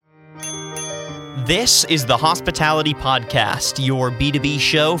This is the Hospitality Podcast, your B2B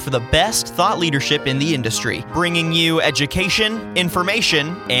show for the best thought leadership in the industry, bringing you education,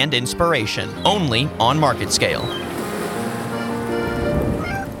 information, and inspiration, only on Market Scale.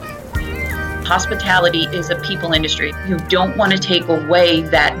 Hospitality is a people industry. You don't want to take away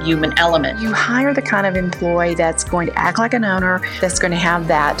that human element. You hire the kind of employee that's going to act like an owner, that's going to have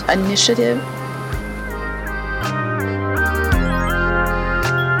that initiative.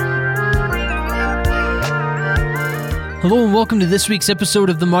 Hello and welcome to this week's episode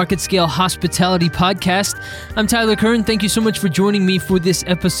of the Market Scale Hospitality Podcast. I'm Tyler Kern. Thank you so much for joining me for this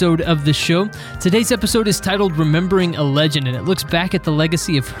episode of the show. Today's episode is titled Remembering a Legend, and it looks back at the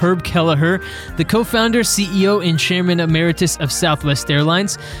legacy of Herb Kelleher, the co-founder, CEO, and chairman emeritus of Southwest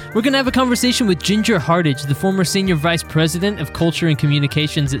Airlines. We're going to have a conversation with Ginger Hardage, the former senior vice president of culture and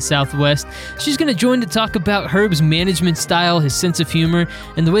communications at Southwest. She's going to join to talk about Herb's management style, his sense of humor,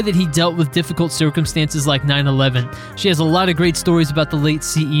 and the way that he dealt with difficult circumstances like 9/11. She has a lot of great stories about the late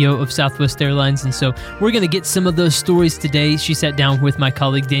CEO of Southwest Airlines, and so we're going to get some of those stories today. She sat down with my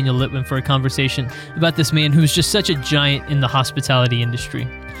colleague Daniel Litwin for a conversation about this man who's just such a giant in the hospitality industry.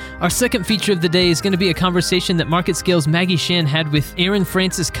 Our second feature of the day is going to be a conversation that Market Scale's Maggie Shan had with Aaron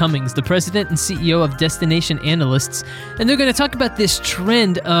Francis Cummings, the president and CEO of Destination Analysts, and they're going to talk about this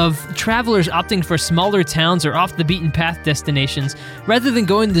trend of travelers opting for smaller towns or off-the-beaten-path destinations rather than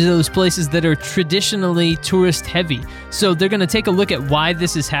going to those places that are traditionally tourist-heavy. So they're going to take a look at why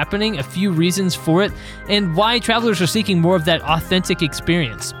this is happening, a few reasons for it, and why travelers are seeking more of that authentic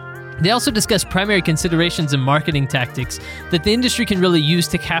experience. They also discuss primary considerations and marketing tactics that the industry can really use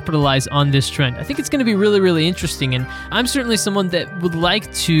to capitalize on this trend. I think it's going to be really, really interesting, and I'm certainly someone that would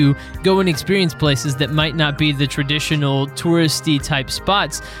like to go and experience places that might not be the traditional touristy type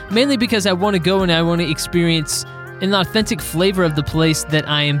spots, mainly because I want to go and I want to experience an authentic flavor of the place that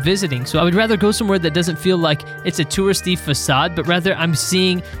I am visiting. So I would rather go somewhere that doesn't feel like it's a touristy facade, but rather I'm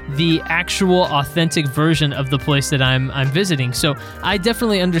seeing the actual authentic version of the place that I'm visiting. So I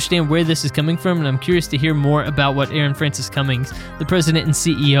definitely understand where this is coming from, and I'm curious to hear more about what Aaron Francis Cummings, the president and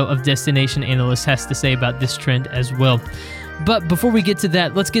CEO of Destination Analysts, has to say about this trend as well. But before we get to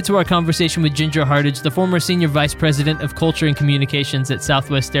that, let's get to our conversation with Ginger Hardage, the former senior vice president of culture and communications at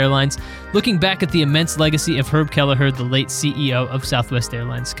Southwest Airlines, looking back at the immense legacy of Herb Kelleher, the late CEO of Southwest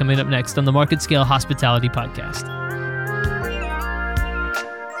Airlines. Coming up next on the Market Scale Hospitality Podcast.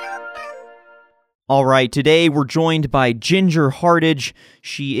 All right, today we're joined by Ginger Hardage.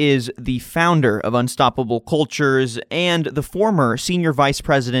 She is the founder of Unstoppable Cultures and the former senior vice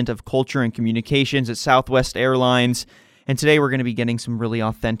president of culture and communications at Southwest Airlines. And today we're going to be getting some really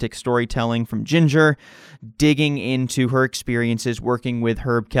authentic storytelling from Ginger, digging into her experiences working with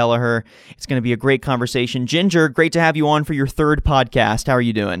Herb Kelleher. It's going to be a great conversation. Ginger, great to have you on for your third podcast. How are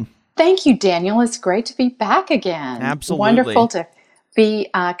you doing? Thank you, Daniel. It's great to be back again. Absolutely. Wonderful to be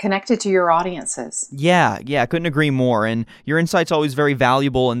connected to your audiences. Yeah, couldn't agree more. And your insight's always very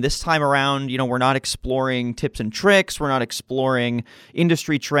valuable. And this time around, we're not exploring tips and tricks. We're not exploring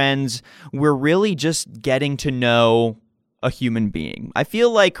industry trends. We're really just getting to know a human being. I feel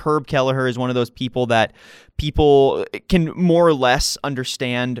like Herb Kelleher is one of those people that people can more or less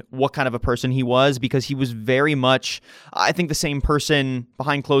understand what kind of a person he was, because he was very much, I think, the same person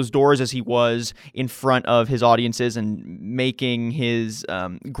behind closed doors as he was in front of his audiences and making his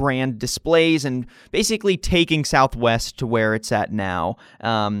grand displays and basically taking Southwest to where it's at now.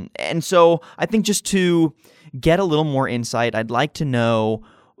 And so I think just to get a little more insight, I'd like to know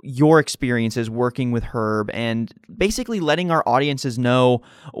your experiences working with Herb and basically letting our audiences know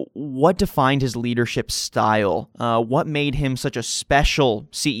what defined his leadership style, what made him such a special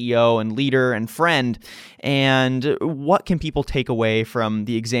CEO and leader and friend, and what can people take away from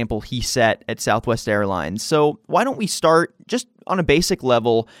the example he set at Southwest Airlines. So why don't we start just on a basic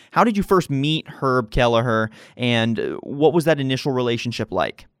level? How did you first meet Herb Kelleher, and what was that initial relationship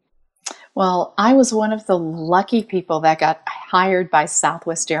like? Well, I was one of the lucky people that got hired by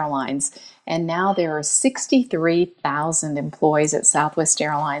Southwest Airlines, and now there are 63,000 employees at Southwest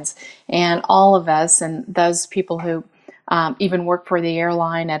Airlines, and all of us and those people who even worked for the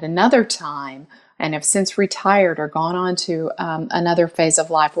airline at another time and have since retired or gone on to another phase of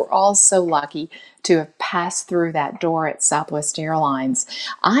life, we're all so lucky to have passed through that door at Southwest Airlines.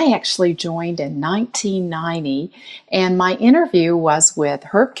 I actually joined in 1990, and my interview was with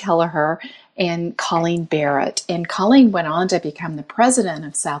Herb Kelleher and Colleen Barrett. And Colleen went on to become the president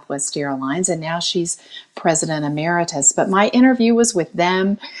of Southwest Airlines, and now she's president emeritus. But my interview was with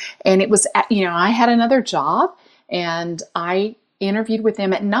them, and it was, I had another job, and I interviewed with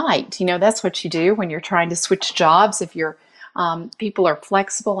them at night. That's what you do when you're trying to switch jobs. If you're People are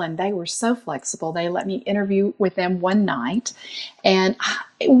flexible, and they were so flexible. They let me interview with them one night, and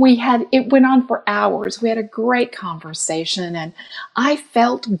it went on for hours. We had a great conversation, and I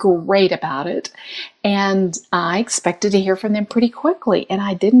felt great about it. And I expected to hear from them pretty quickly, and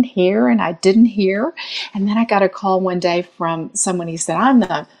I didn't hear, and I didn't hear. And then I got a call one day from someone. He said, "I'm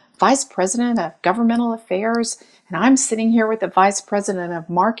the Vice President of Governmental Affairs, and I'm sitting here with the Vice President of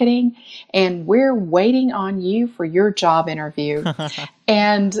Marketing, and we're waiting on you for your job interview."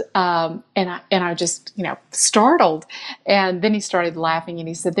 And I just, startled. And then he started laughing, and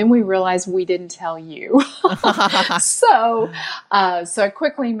he said, "Then we realized we didn't tell you." So I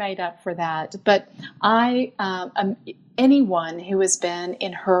quickly made up for that. But anyone who has been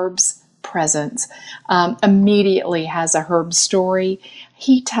in Herb's presence immediately has a Herb story.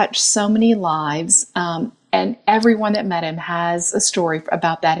 He touched so many lives, and everyone that met him has a story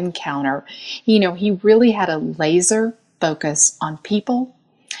about that encounter. He really had a laser focus on people.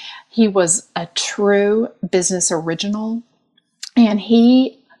 He was a true business original, and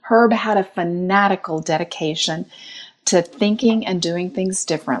Herb had a fanatical dedication to thinking and doing things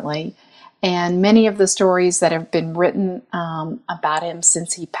differently. And many of the stories that have been written about him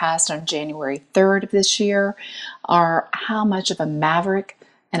since he passed on January 3rd of this year are how much of a maverick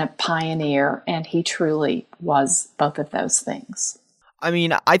and a pioneer, and he truly was both of those things. I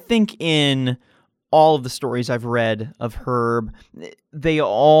mean, I think in all of the stories I've read of Herb, they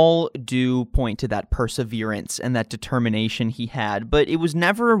all do point to that perseverance and that determination he had, but it was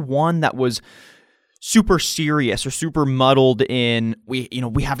never one that was super serious or super muddled in, we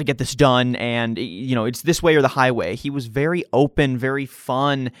have to get this done, and it's this way or the highway. He was very open, very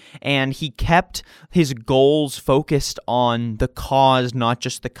fun, and he kept his goals focused on the cause, not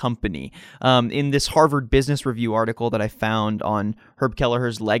just the company. In this Harvard Business Review article that I found on Herb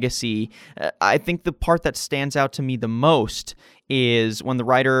Kelleher's legacy, I think the part that stands out to me the most is when the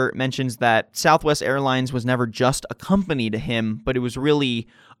writer mentions that Southwest Airlines was never just a company to him, but it was really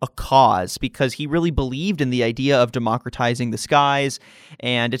a cause, because he really believed in the idea of democratizing the skies,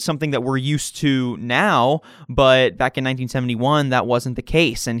 and it's something that we're used to now, but back in 1971, that wasn't the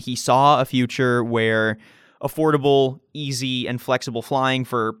case, and he saw a future where affordable, easy, and flexible flying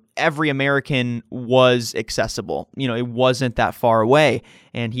for every American was accessible. It wasn't that far away,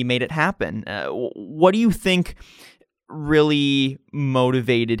 and he made it happen. What do you think really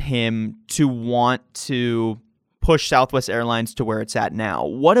motivated him to want to push Southwest Airlines to where it's at now?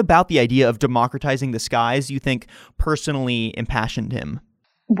 What about the idea of democratizing the skies you think personally impassioned him?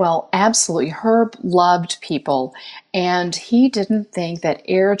 Well, absolutely. Herb loved people, and he didn't think that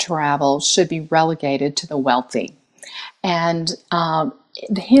air travel should be relegated to the wealthy. And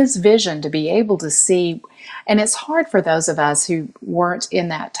his vision to be able to see, and it's hard for those of us who weren't in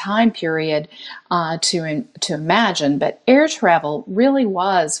that time period to imagine, but air travel really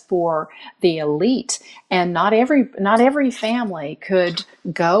was for the elite, and not every family could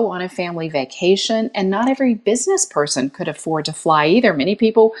go on a family vacation, and not every business person could afford to fly either. Many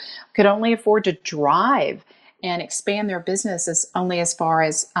people could only afford to drive and expand their businesses only as far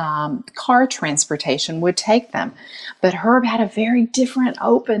as car transportation would take them. But Herb had a very different,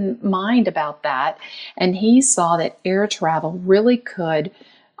 open mind about that, and he saw that air travel really could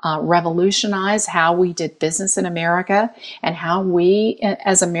revolutionize how we did business in America, and how we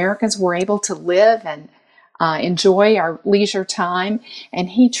as Americans were able to live and enjoy our leisure time. And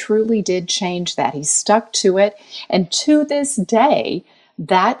he truly did change that. He stuck to it, and to this day,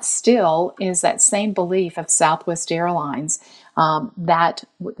 that still is that same belief of Southwest Airlines, that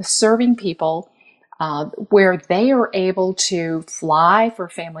serving people where they are able to fly for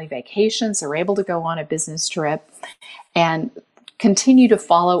family vacations, they're able to go on a business trip, and continue to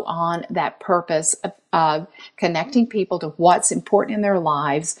follow on that purpose of connecting people to what's important in their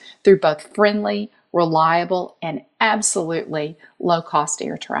lives through both friendly, reliable, and absolutely low-cost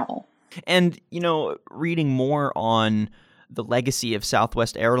air travel. And, reading more on the legacy of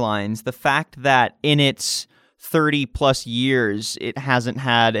Southwest Airlines, the fact that in its 30 plus years, it hasn't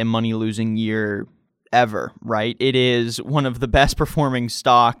had a money losing year ever, right? It is one of the best performing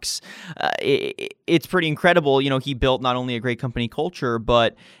stocks. It's pretty incredible. He built not only a great company culture,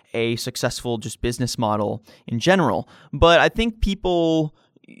 but a successful just business model in general. But I think people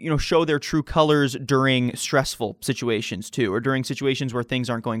show their true colors during stressful situations too, or during situations where things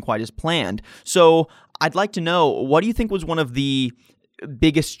aren't going quite as planned. So I'd like to know, what do you think was one of the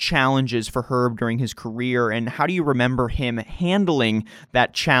biggest challenges for Herb during his career, and how do you remember him handling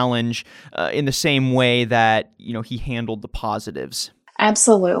that challenge in the same way that, he handled the positives?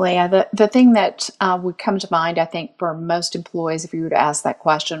 Absolutely. The thing that would come to mind, I think, for most employees, if you were to ask that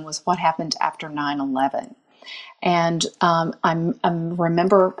question, was what happened after 9/11. And I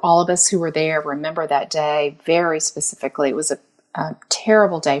remember all of us who were there remember that day very specifically. It was a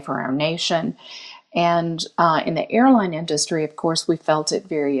terrible day for our nation. And in the airline industry, of course, we felt it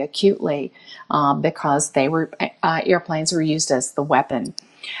very acutely because airplanes were used as the weapon.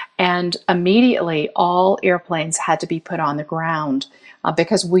 And immediately, all airplanes had to be put on the ground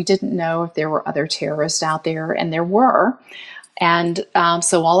because we didn't know if there were other terrorists out there, and there were. And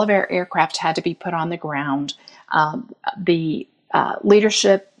so all of our aircraft had to be put on the ground. The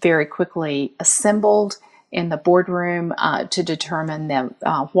leadership very quickly assembled in the boardroom to determine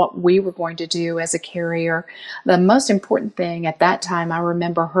what we were going to do as a carrier. The most important thing at that time, I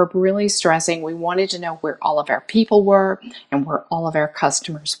remember Herb really stressing, we wanted to know where all of our people were and where all of our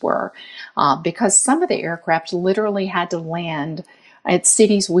customers were, because some of the aircraft literally had to land at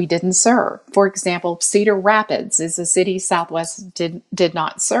cities we didn't serve. For example, Cedar Rapids is a city Southwest did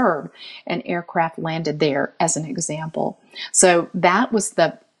not serve, and aircraft landed there as an example. So that was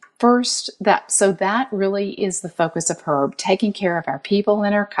the first, so that really is the focus of Herb, taking care of our people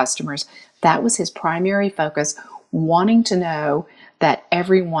and our customers. That was his primary focus, wanting to know that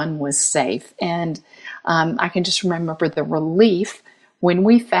everyone was safe. And I can just remember the relief when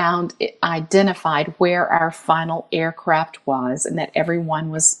we identified where our final aircraft was and that everyone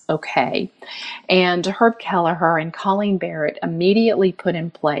was okay. And Herb Kelleher and Colleen Barrett immediately put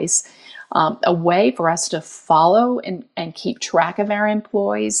in place a way for us to follow and keep track of our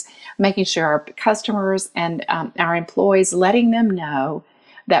employees, making sure our customers and our employees, letting them know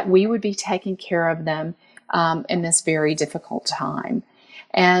that we would be taking care of them in this very difficult time.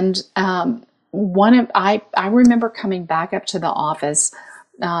 And I remember coming back up to the office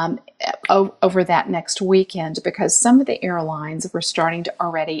over that next weekend because some of the airlines were starting to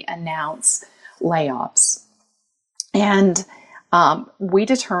already announce layoffs. And we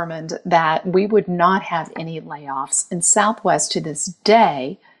determined that we would not have any layoffs. And Southwest to this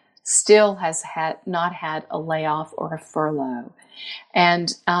day still has not had a layoff or a furlough.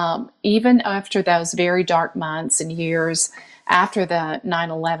 And even after those very dark months and years after the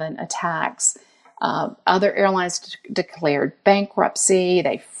 9/11 attacks, other airlines declared bankruptcy.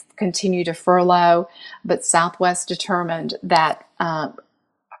 They continued to furlough, but Southwest determined that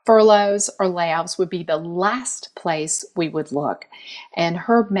furloughs or layoffs would be the last place we would look. And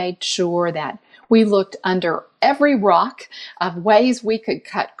Herb made sure that we looked under every rock of ways we could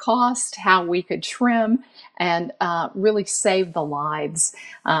cut costs, how we could trim, and really save the lives,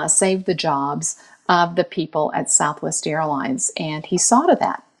 save the jobs of the people at Southwest Airlines. And he saw to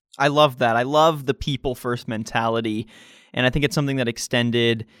that. I love that. I love the people first mentality. And I think it's something that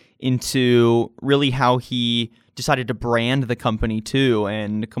extended into really how he decided to brand the company too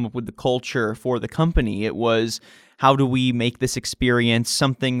and come up with the culture for the company. It was, how do we make this experience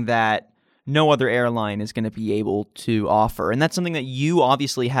something that no other airline is going to be able to offer? And that's something that you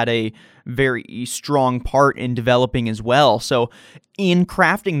obviously had a very strong part in developing as well. So in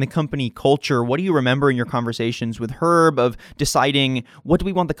crafting the company culture, what do you remember in your conversations with Herb of deciding what do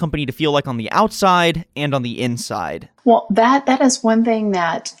we want the company to feel like on the outside and on the inside? Well, that is one thing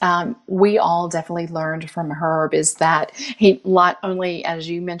that we all definitely learned from Herb, is that he not only, as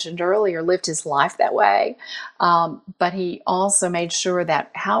you mentioned earlier, lived his life that way, but he also made sure that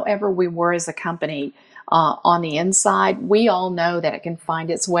however we were as a company, on the inside, we all know that it can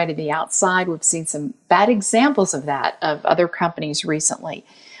find its way to the outside. We've seen some bad examples of that, of other companies recently.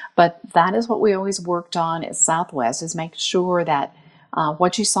 But that is what we always worked on at Southwest, is make sure that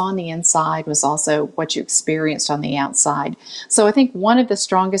what you saw on the inside was also what you experienced on the outside. So I think one of the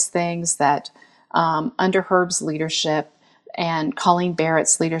strongest things that under Herb's leadership and Colleen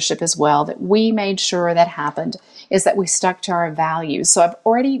Barrett's leadership as well, that we made sure that happened, is that we stuck to our values. So I've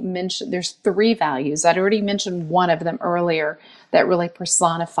already mentioned, there's 3 values. I'd already mentioned one of them earlier that really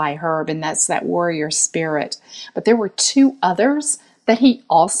personify Herb, and that's that warrior spirit. But there were 2 others that he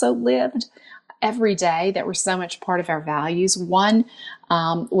also lived every day that were so much part of our values. One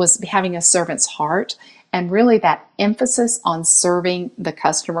was having a servant's heart, and really that emphasis on serving the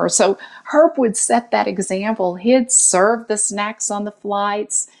customer. So Herb would set that example. He'd serve the snacks on the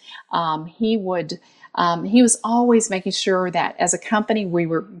flights. He was always making sure that as a company we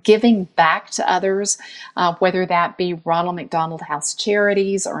were giving back to others, whether that be Ronald McDonald House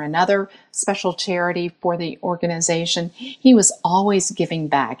Charities or another special charity for the organization. He was always giving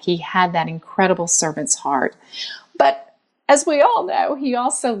back. He had that incredible servant's heart. But as we all know, he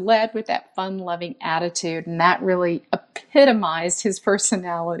also led with that fun-loving attitude, and that really epitomized his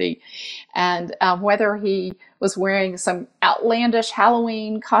personality. And whether he was wearing some outlandish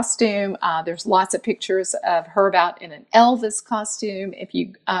Halloween costume, there's lots of pictures of Herb out in an Elvis costume. If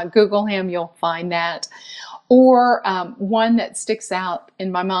you Google him, you'll find that. Or one that sticks out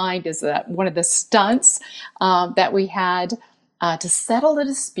in my mind is one of the stunts that we had to settle a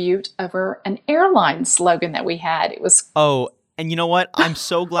dispute over an airline slogan that we had. It was And you know what? I'm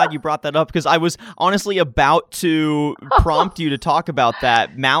so glad you brought that up, because I was honestly about to prompt you to talk about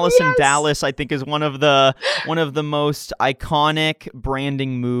that. Malice in Dallas, I think, is one of the most iconic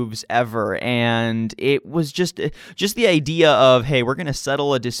branding moves ever, and it was just the idea of, hey, we're going to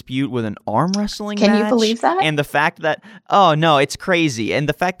settle a dispute with an arm wrestling match. Can you believe that? And the fact that, oh no, it's crazy, and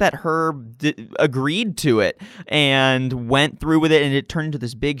the fact that Herb agreed to it and went through with it, and it turned into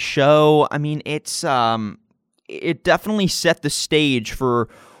this big show. I mean, it definitely set the stage for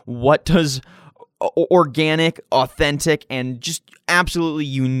what does organic, authentic, and just absolutely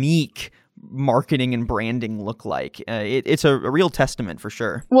unique marketing and branding look like. It's a real testament for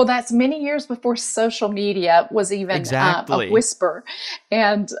sure. Well, that's many years before social media was even a whisper.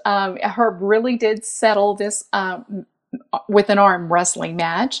 And Herb really did settle this with an arm wrestling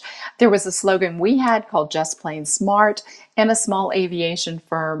match. There was a slogan we had called Just Plain Smart, and a small aviation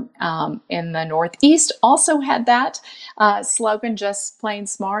firm in the Northeast also had that slogan, Just Plain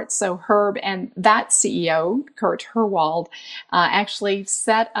Smart. So Herb and that CEO, Kurt Herwald, actually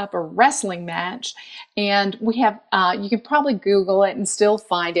set up a wrestling match. And we have, you can probably Google it and still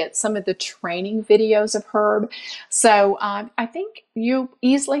find it, some of the training videos of Herb. So I think you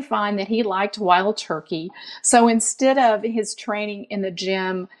easily find that he liked wild turkey. So instead of his training in the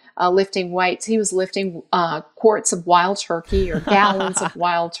gym, lifting weights, he was lifting quarts of wild turkey or gallons of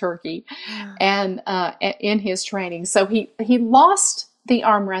wild turkey, and in his training. So he lost the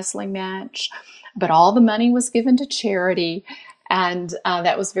arm wrestling match, but all the money was given to charity, and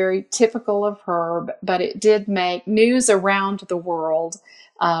that was very typical of Herb. But it did make news around the world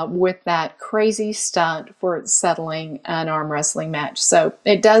with that crazy stunt for settling an arm wrestling match. So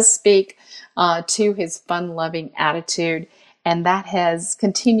it does speak to his fun-loving attitude. And that has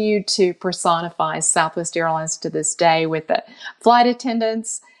continued to personify Southwest Airlines to this day, with the flight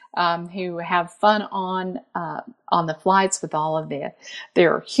attendants who have fun on the flights with all of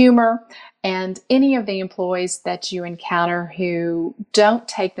their humor, and any of the employees that you encounter who don't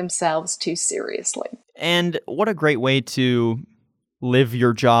take themselves too seriously. And what a great way to live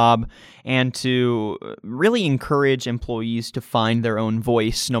your job and to really encourage employees to find their own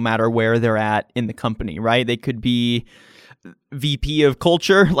voice no matter where they're at in the company, right? They could be VP of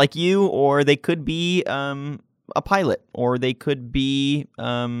culture like you, or they could be a pilot, or they could be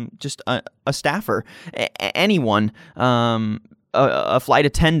just a staffer, anyone, a flight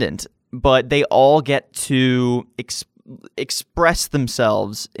attendant, but they all get to express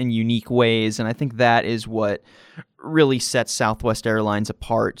themselves in unique ways, and I think that is what really sets Southwest Airlines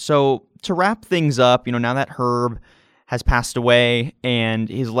apart. So to wrap things up, now that Herb has passed away and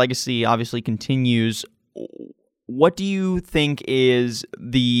his legacy obviously continues, what do you think is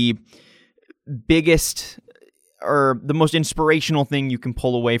the biggest or the most inspirational thing you can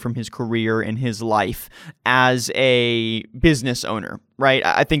pull away from his career and his life as a business owner, right?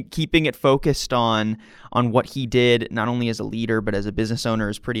 I think keeping it focused on what he did, not only as a leader, but as a business owner,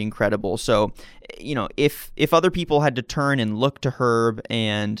 is pretty incredible. So, if other people had to turn and look to Herb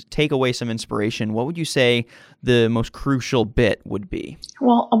and take away some inspiration, what would you say the most crucial bit would be?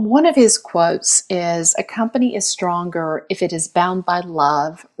 Well, one of his quotes is, "A company is stronger if it is bound by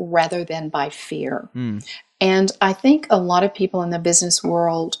love rather than by fear." And I think a lot of people in the business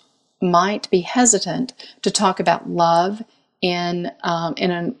world might be hesitant to talk about love in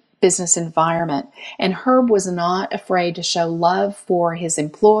a business environment. And Herb was not afraid to show love for his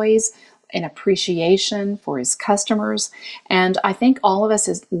employees and appreciation for his customers. And I think all of us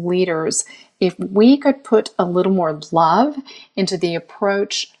as leaders, if we could put a little more love into the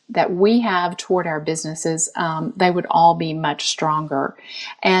approach that we have toward our businesses, they would all be much stronger.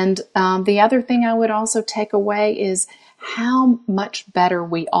 And the other thing I would also take away is how much better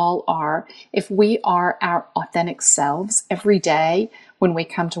we all are if we are our authentic selves every day when we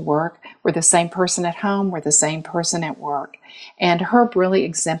come to work. We're the same person at home, we're the same person at work. And Herb really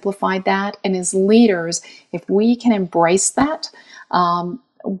exemplified that. And as leaders, if we can embrace that,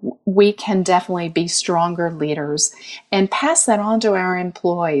 we can definitely be stronger leaders and pass that on to our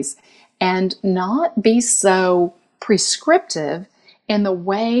employees, and not be so prescriptive in the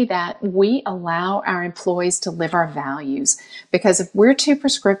way that we allow our employees to live our values. Because if we're too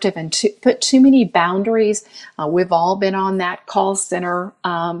prescriptive and put too many boundaries, we've all been on that call center,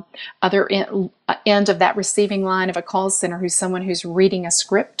 other end of that receiving line of a call center, who's someone who's reading a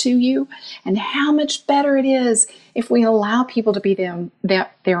script to you, and how much better it is if we allow people to be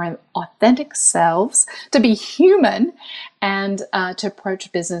their authentic selves, to be human, and to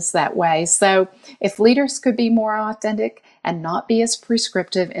approach business that way. So if leaders could be more authentic and not be as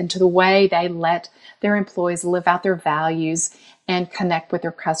prescriptive into the way they let their employees live out their values and connect with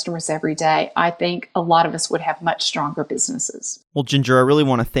their customers every day, I think a lot of us would have much stronger businesses. Well, Ginger, I really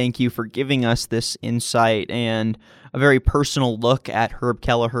want to thank you for giving us this insight and a very personal look at Herb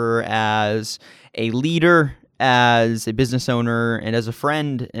Kelleher as a leader, as a business owner, and as a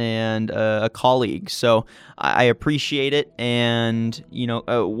friend and a colleague. So I appreciate it. And,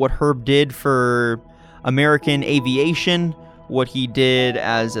 what Herb did for American aviation, what he did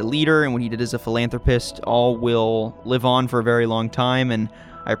as a leader, and what he did as a philanthropist, all will live on for a very long time. And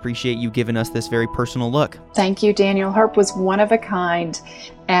I appreciate you giving us this very personal look. Thank you, Daniel. Herb was one of a kind,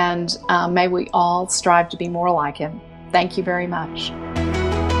 and may we all strive to be more like him. Thank you very much.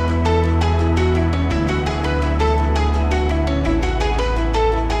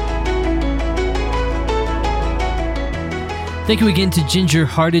 Thank you again to Ginger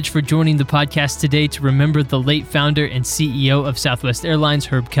Hardage for joining the podcast today to remember the late founder and CEO of Southwest Airlines,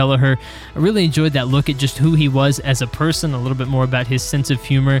 Herb Kelleher. I really enjoyed that look at just who he was as a person, a little bit more about his sense of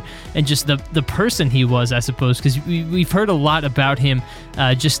humor, and just the person he was, I suppose, because we've heard a lot about him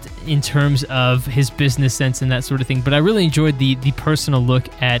just in terms of his business sense and that sort of thing. But I really enjoyed the personal look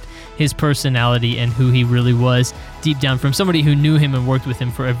at his personality and who he really was deep down from somebody who knew him and worked with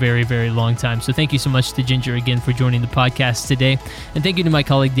him for a very, very long time. So thank you so much to Ginger again for joining the podcast today. And thank you to my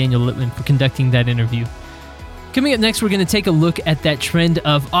colleague Daniel Littman for conducting that interview. Coming up next, we're going to take a look at that trend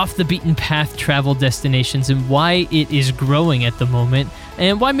of off-the-beaten-path travel destinations and why it is growing at the moment,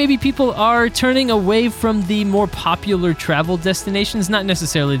 and why maybe people are turning away from the more popular travel destinations. Not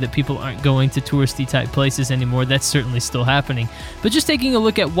necessarily that people aren't going to touristy-type places anymore. That's certainly still happening. But just taking a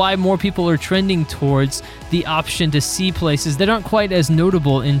look at why more people are trending towards the option to see places that aren't quite as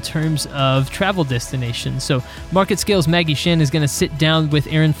notable in terms of travel destinations. So Market Scale's Maggie Shen is going to sit down with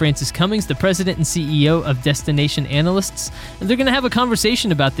Erin Francis Cummings, the president and CEO of Destination Analysts, and they're going to have a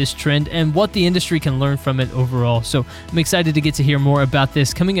conversation about this trend and what the industry can learn from it overall. So I'm excited to get to hear more about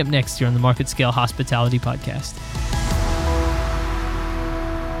this coming up next here on the Market Scale Hospitality Podcast.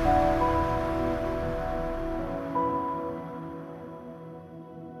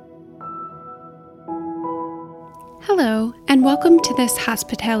 Hello, and welcome to this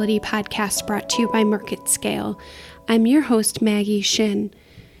hospitality podcast brought to you by Market Scale. I'm your host, Maggie Shin.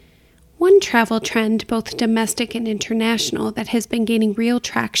 One travel trend, both domestic and international, that has been gaining real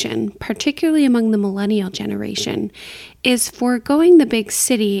traction, particularly among the millennial generation, is foregoing the big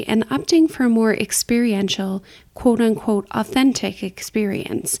city and opting for a more experiential, quote-unquote, authentic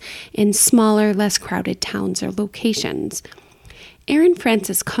experience in smaller, less crowded towns or locations. Erin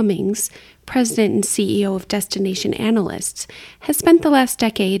Francis Cummings, president and CEO of Destination Analysts, has spent the last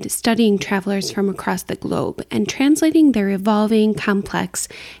decade studying travelers from across the globe and translating their evolving, complex,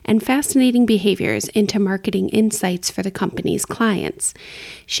 and fascinating behaviors into marketing insights for the company's clients.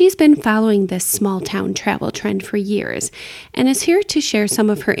 She's been following this small-town travel trend for years and is here to share some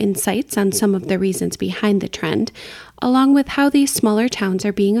of her insights on some of the reasons behind the trend, along with how these smaller towns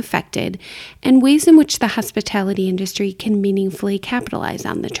are being affected and ways in which the hospitality industry can meaningfully capitalize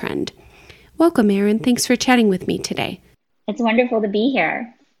on the trend. Welcome, Erin. Thanks for chatting with me today. It's wonderful to be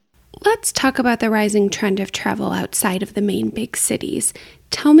here. Let's talk about the rising trend of travel outside of the main big cities.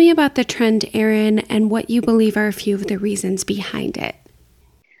 Tell me about the trend, Erin, and what you believe are a few of the reasons behind it.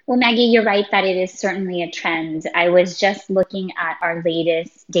 Well, Maggie, you're right that it is certainly a trend. I was just looking at our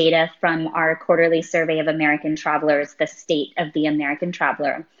latest data from our quarterly survey of American travelers, the State of the American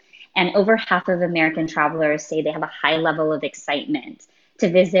Traveler. And over half of American travelers say they have a high level of excitement to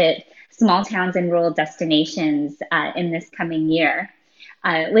visit small towns and rural destinations in this coming year,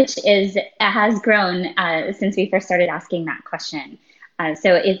 which has grown since we first started asking that question.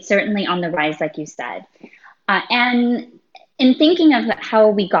 So it's certainly on the rise, like you said. And in thinking of how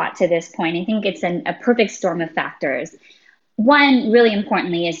we got to this point, I think it's a perfect storm of factors. One, really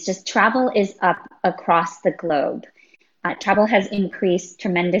importantly, is just travel is up across the globe. Travel has increased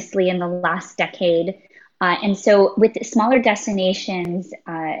tremendously in the last decade. And so with smaller destinations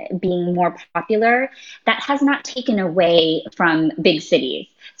being more popular, that has not taken away from big cities.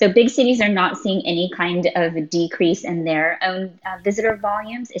 So big cities are not seeing any kind of decrease in their own visitor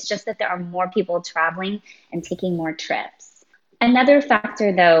volumes. It's just that there are more people traveling and taking more trips. Another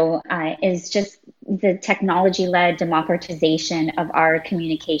factor, though, is just the technology-led democratization of our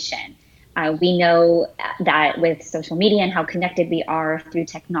communication. We know that with social media and how connected we are through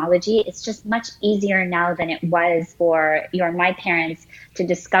technology, it's just much easier now than it was for my parents to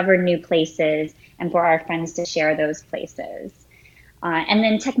discover new places and for our friends to share those places. And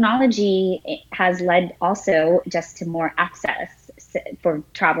then technology has led also just to more access for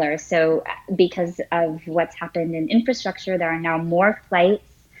travelers. So because of what's happened in infrastructure, there are now more flights.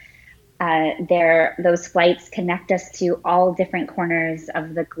 Those flights connect us to all different corners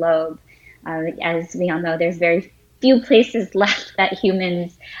of the globe. As we all know, there's very few places left that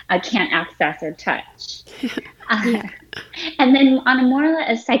humans can't access or touch. And then on a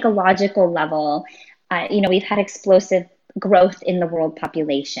more psychological level, we've had explosive growth in the world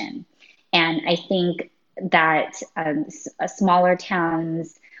population. And I think that smaller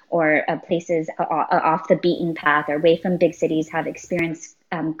towns or places off the beaten path or away from big cities have experienced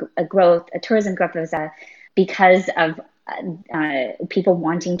a tourism growth because of people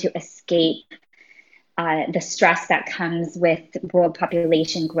wanting to escape the stress that comes with world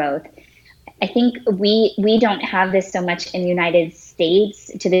population growth. I think we don't have this so much in the United States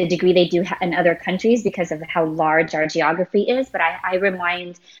to the degree they do in other countries because of how large our geography is. But I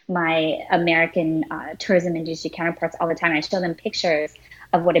remind my American tourism industry counterparts all the time. I show them pictures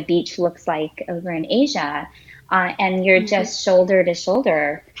of what a beach looks like over in Asia. And you're just shoulder to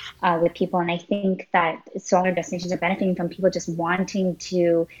shoulder with people. And I think that smaller destinations are benefiting from people just wanting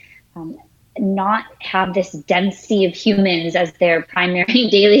to not have this dense sea of humans as their primary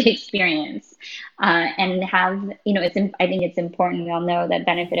daily experience, and have, I think it's important. We all know that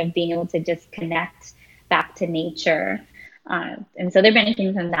benefit of being able to just connect back to nature. And so they're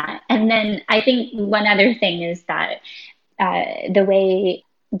benefiting from that. And then I think one other thing is that the way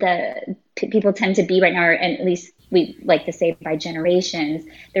the people tend to be right now, and at least we like to say by generations,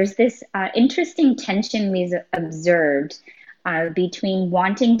 there's this interesting tension we've observed between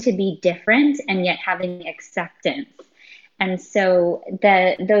wanting to be different and yet having acceptance. And so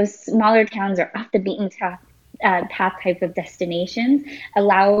those smaller towns or off the beaten path type of destinations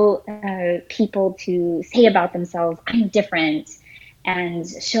allow people to say about themselves, I'm different, and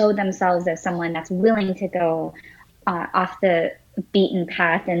show themselves as someone that's willing to go off the beaten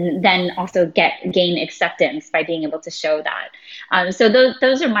path, and then also gain acceptance by being able to show that. So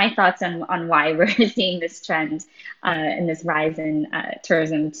those are my thoughts on why we're seeing this trend and this rise in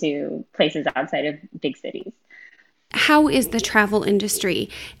tourism to places outside of big cities. How is the travel industry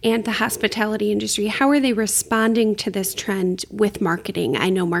and the hospitality industry, how are they responding to this trend with marketing? I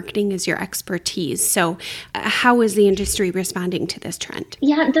know marketing is your expertise. So how is the industry responding to this trend?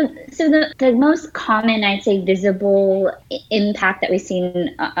 Yeah, the most common, I'd say, visible impact that we've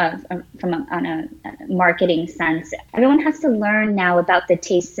seen on a marketing sense, everyone has to learn now about the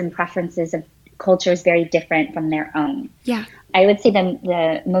tastes and preferences of cultures very different from their own. Yeah. I would say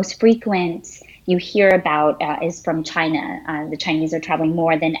the most frequent you hear about is from China. The Chinese are traveling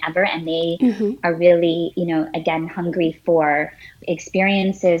more than ever, and they are really, again, hungry for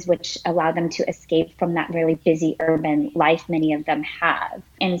experiences which allow them to escape from that really busy urban life many of them have.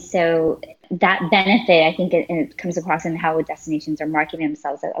 And so that benefit, I think it comes across in how destinations are marketing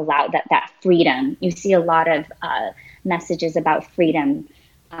themselves that allow that freedom. You see a lot of messages about freedom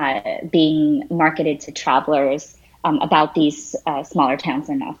being marketed to travelers about these smaller towns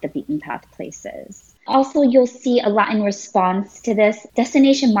and off the beaten path places. Also, you'll see a lot in response to this.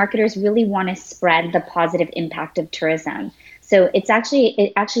 Destination marketers really want to spread the positive impact of tourism. So it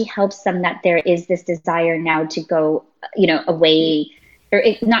actually helps them that there is this desire now to go, away, or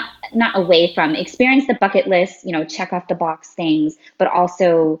not away from, experience the bucket list, check off the box things, but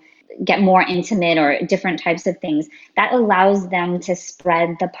also get more intimate or different types of things. That allows them to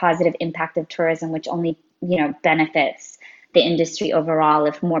spread the positive impact of tourism, which only benefits the industry overall.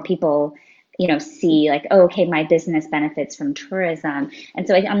 If more people, see like, oh, okay, my business benefits from tourism. And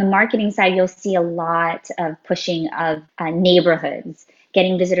so on the marketing side, you'll see a lot of pushing of neighborhoods,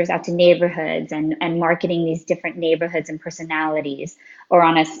 getting visitors out to neighborhoods and marketing these different neighborhoods and personalities, or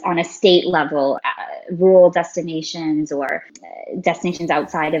on a state level, rural destinations or destinations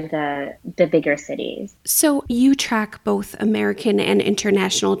outside of the bigger cities. So you track both American and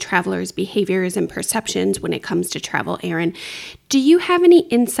international travelers' behaviors and perceptions when it comes to travel, Erin. Do you have any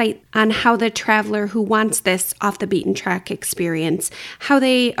insight on how the traveler who wants this off the beaten track experience, how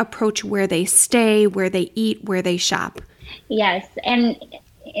they approach where they stay, where they eat, where they shop? Yes, and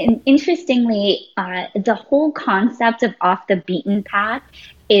interestingly, the whole concept of off the beaten path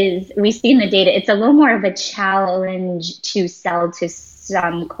is, we see in the data, it's a little more of a challenge to sell to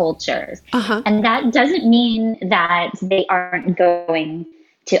some cultures. Uh-huh. And that doesn't mean that they aren't going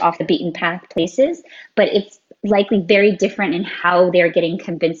to off the beaten path places, but it's likely very different in how they're getting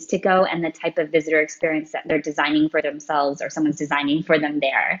convinced to go and the type of visitor experience that they're designing for themselves or someone's designing for them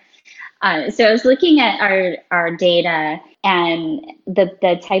there. So I was looking at our data and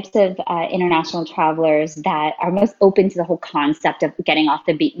the types of international travelers that are most open to the whole concept of getting off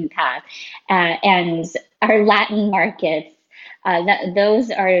the beaten path. And our Latin markets, those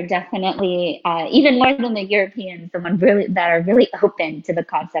are definitely even more than the Europeans, that are really open to the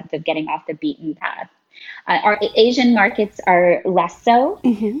concept of getting off the beaten path. Our Asian markets are less so,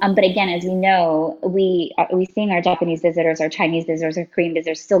 but again, as we know, we seeing our Japanese visitors, our Chinese visitors, our Korean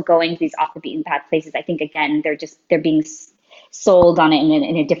visitors still going to these off the beaten path places. I think again, they're being sold on it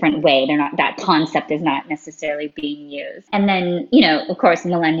in a different way. That concept is not necessarily being used. And then, of course,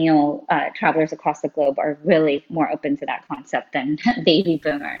 millennial travelers across the globe are really more open to that concept than baby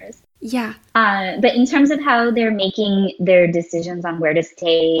boomers. Yeah. But in terms of how they're making their decisions on where to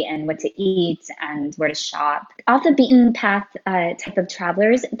stay and what to eat and where to shop, off the beaten path type of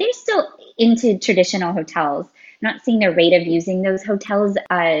travelers, they're still into traditional hotels. I'm not seeing their rate of using those hotels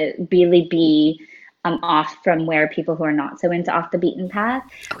really be off from where people who are not so into off the beaten path.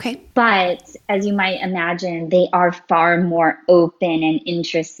 Okay. But as you might imagine, they are far more open and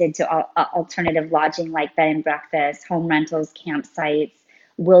interested to alternative lodging like bed and breakfast, home rentals, campsites,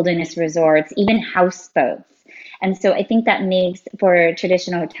 wilderness resorts, even houseboats. And so I think that makes for a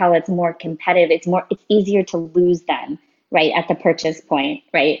traditional hotel, it's more competitive. It's easier to lose them, right, at the purchase point,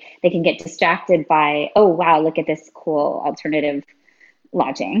 right? They can get distracted by, oh, wow, look at this cool alternative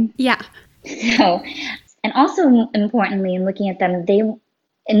lodging. Yeah. So, and also importantly, in looking at them,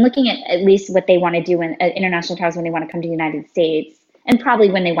 looking at least what they want to do when international travelers, when they want to come to the United States, and probably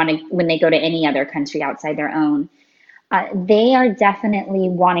when they go to any other country outside their own, they are definitely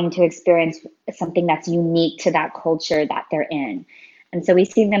wanting to experience something that's unique to that culture that they're in. And so we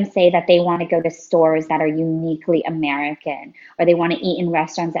see them say that they want to go to stores that are uniquely American, or they want to eat in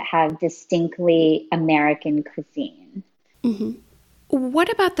restaurants that have distinctly American cuisine. Mm-hmm.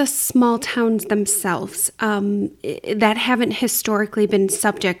 What about the small towns themselves that haven't historically been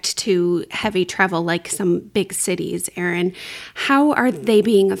subject to heavy travel like some big cities, Erin? How are they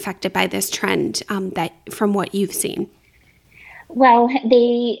being affected by this trend that from what you've seen? Well,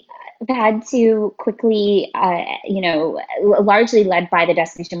 they had to quickly, largely led by the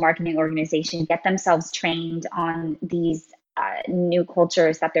Destination Marketing Organization, get themselves trained on these new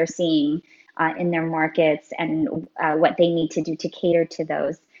cultures that they're seeing in their markets and what they need to do to cater to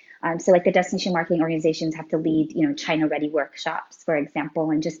those. So like the Destination Marketing Organizations have to lead, China-ready workshops, for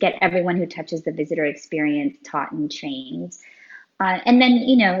example, and just get everyone who touches the visitor experience taught and trained. And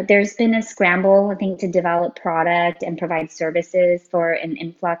then, there's been a scramble, I think, to develop product and provide services for an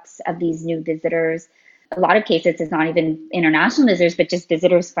influx of these new visitors. A lot of cases, it's not even international visitors, but just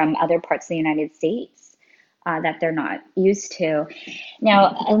visitors from other parts of the United States that they're not used to.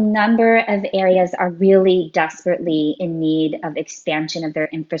 Now, a number of areas are really desperately in need of expansion of their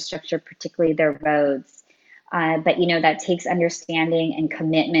infrastructure, particularly their roads. But, that takes understanding and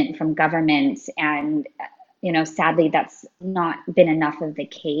commitment from governments, and sadly, that's not been enough of the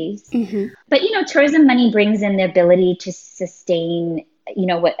case. Mm-hmm. But, tourism money brings in the ability to sustain,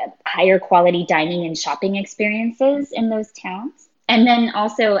 what higher quality dining and shopping experiences in those towns. And then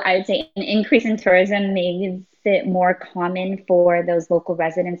also, I would say an increase in tourism makes it more common for those local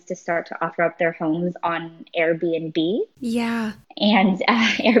residents to start to offer up their homes on Airbnb. Yeah. And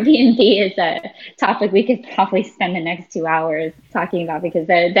Airbnb is a topic we could probably spend the next 2 hours talking about, because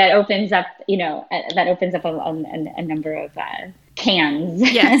that opens up, a number of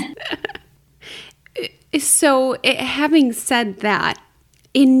cans. Yes. So having said that,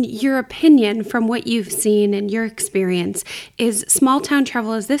 in your opinion, from what you've seen and your experience, is small town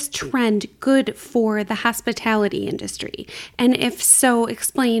travel, is this trend good for the hospitality industry? And if so,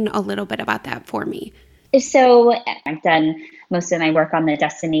 explain a little bit about that for me. So I've done most of my work on the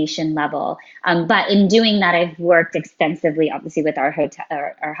destination level, but in doing that, I've worked extensively, obviously, with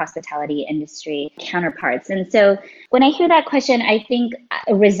our hospitality industry counterparts. And so when I hear that question, I think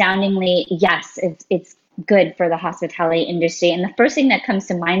resoundingly, yes, it's good for the hospitality industry. And the first thing that comes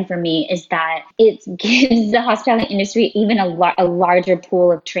to mind for me is that it gives the hospitality industry even a larger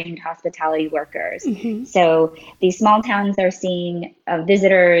pool of trained hospitality workers. Mm-hmm. So these small towns are seeing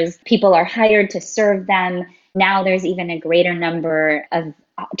visitors, people are hired to serve them. Now there's even a greater number of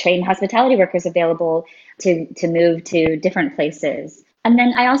trained hospitality workers available to move to different places. And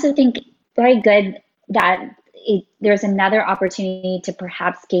then I also think very good that there's another opportunity to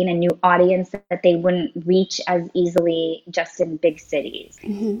perhaps gain a new audience that they wouldn't reach as easily just in big cities.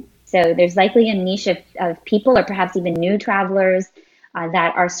 Mm-hmm. So there's likely a niche of people, or perhaps even new travelers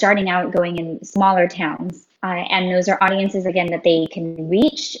that are starting out going in smaller towns. And those are audiences, again, that they can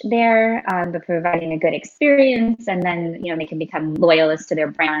reach there, but providing a good experience. And then, they can become loyalists to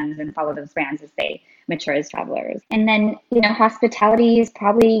their brands and follow those brands as they mature as travelers. And then, hospitality is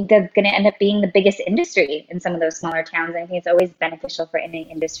probably going to end up being the biggest industry in some of those smaller towns. I think it's always beneficial for any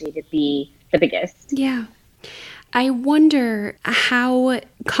industry to be the biggest. Yeah. I wonder how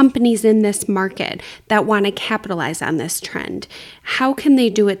companies in this market that want to capitalize on this trend, how can they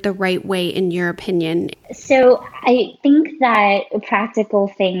do it the right way, in your opinion? So I think that practical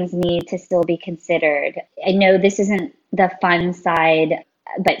things need to still be considered. I know this isn't the fun side,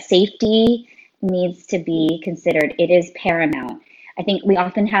 but safety needs to be considered. It is paramount. I think we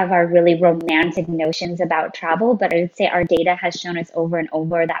often have our really romantic notions about travel, but I would say our data has shown us over and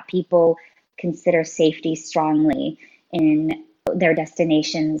over that people consider safety strongly in their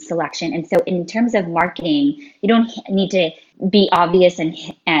destination selection. And so in terms of marketing, you don't need to be obvious and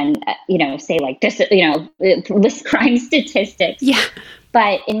say like this, list crime statistics. Yeah.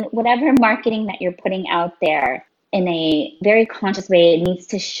 But in whatever marketing that you're putting out there in a very conscious way, it needs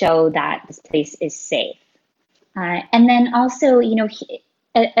to show that this place is safe. And then also,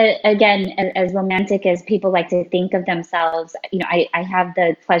 again, as romantic as people like to think of themselves, I have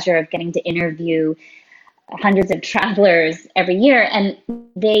the pleasure of getting to interview hundreds of travelers every year, and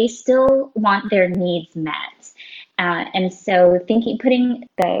they still want their needs met. And so putting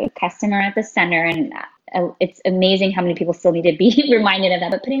the customer at the center, and it's amazing how many people still need to be reminded of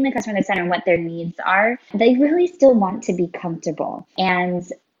that, but putting the customer at the center and what their needs are, they really still want to be comfortable. And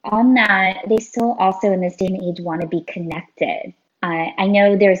on that, they still also in this day and age want to be connected. I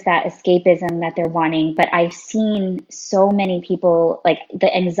know there's that escapism that they're wanting, but I've seen so many people, like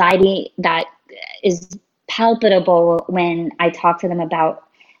the anxiety that is palpable when I talk to them about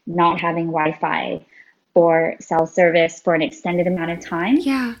not having Wi-Fi or cell service for an extended amount of time.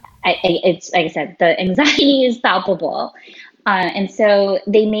 Yeah. It's like I said, the anxiety is palpable. And so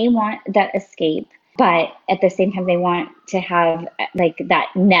they may want that escape, but at the same time, they want to have like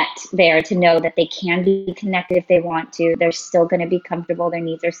that net there to know that they can be connected if they want to. They're still going to be comfortable. Their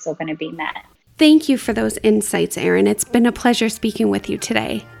needs are still going to be met. Thank you for those insights, Erin. It's been a pleasure speaking with you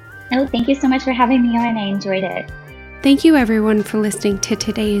today. Oh, thank you so much for having me on. I enjoyed it. Thank you, everyone, for listening to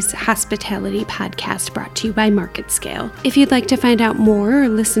today's hospitality podcast brought to you by MarketScale. If you'd like to find out more or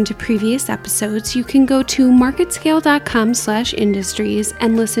listen to previous episodes, you can go to marketscale.com/industries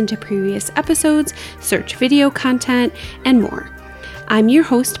and listen to previous episodes, search video content, and more. I'm your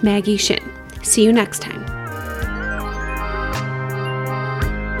host, Maggie Shin. See you next time.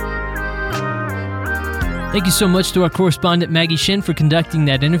 Thank you so much to our correspondent Maggie Shin for conducting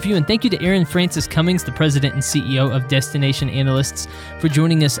that interview, and thank you to Erin Francis Cummings, the president and CEO of Destination Analysts, for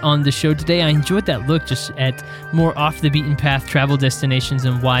joining us on the show today. I enjoyed that look just at more off-the-beaten-path travel destinations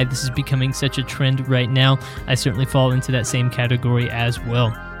and why this is becoming such a trend right now. I certainly fall into that same category as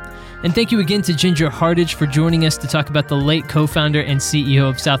well. And thank you again to Ginger Hardage for joining us to talk about the late co-founder and CEO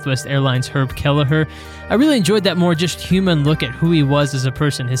of Southwest Airlines, Herb Kelleher. I really enjoyed that more just human look at who he was as a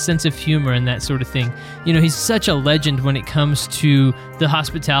person, his sense of humor and that sort of thing. He's such a legend when it comes to the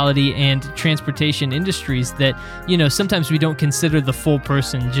hospitality and transportation industries that, sometimes we don't consider the full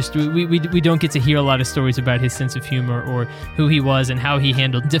person. Just we don't get to hear a lot of stories about his sense of humor or who he was and how he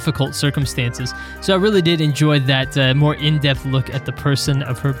handled difficult circumstances. So I really did enjoy that more in-depth look at the person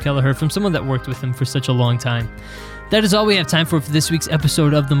of Herb Kelleher from someone that worked with him for such a long time. That is all we have time for this week's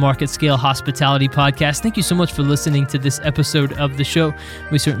episode of the Market Scale Hospitality Podcast. Thank you so much for listening to this episode of the show.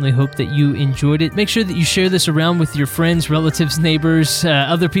 We certainly hope that you enjoyed it. Make sure that you share this around with your friends, relatives, neighbors,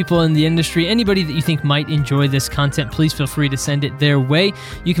 other people in the industry, anybody that you think might enjoy this content. Please feel free to send it their way.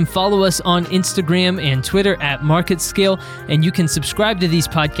 You can follow us on Instagram and Twitter at Market Scale, and you can subscribe to these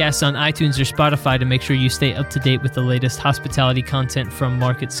podcasts on iTunes or Spotify to make sure you stay up to date with the latest hospitality content from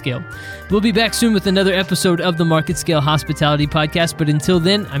Market Scale. We'll be back soon with another episode of the Market Scale Hospitality Podcast, but until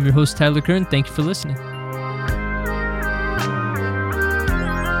then, I'm your host, Tyler Kern. Thank you for listening.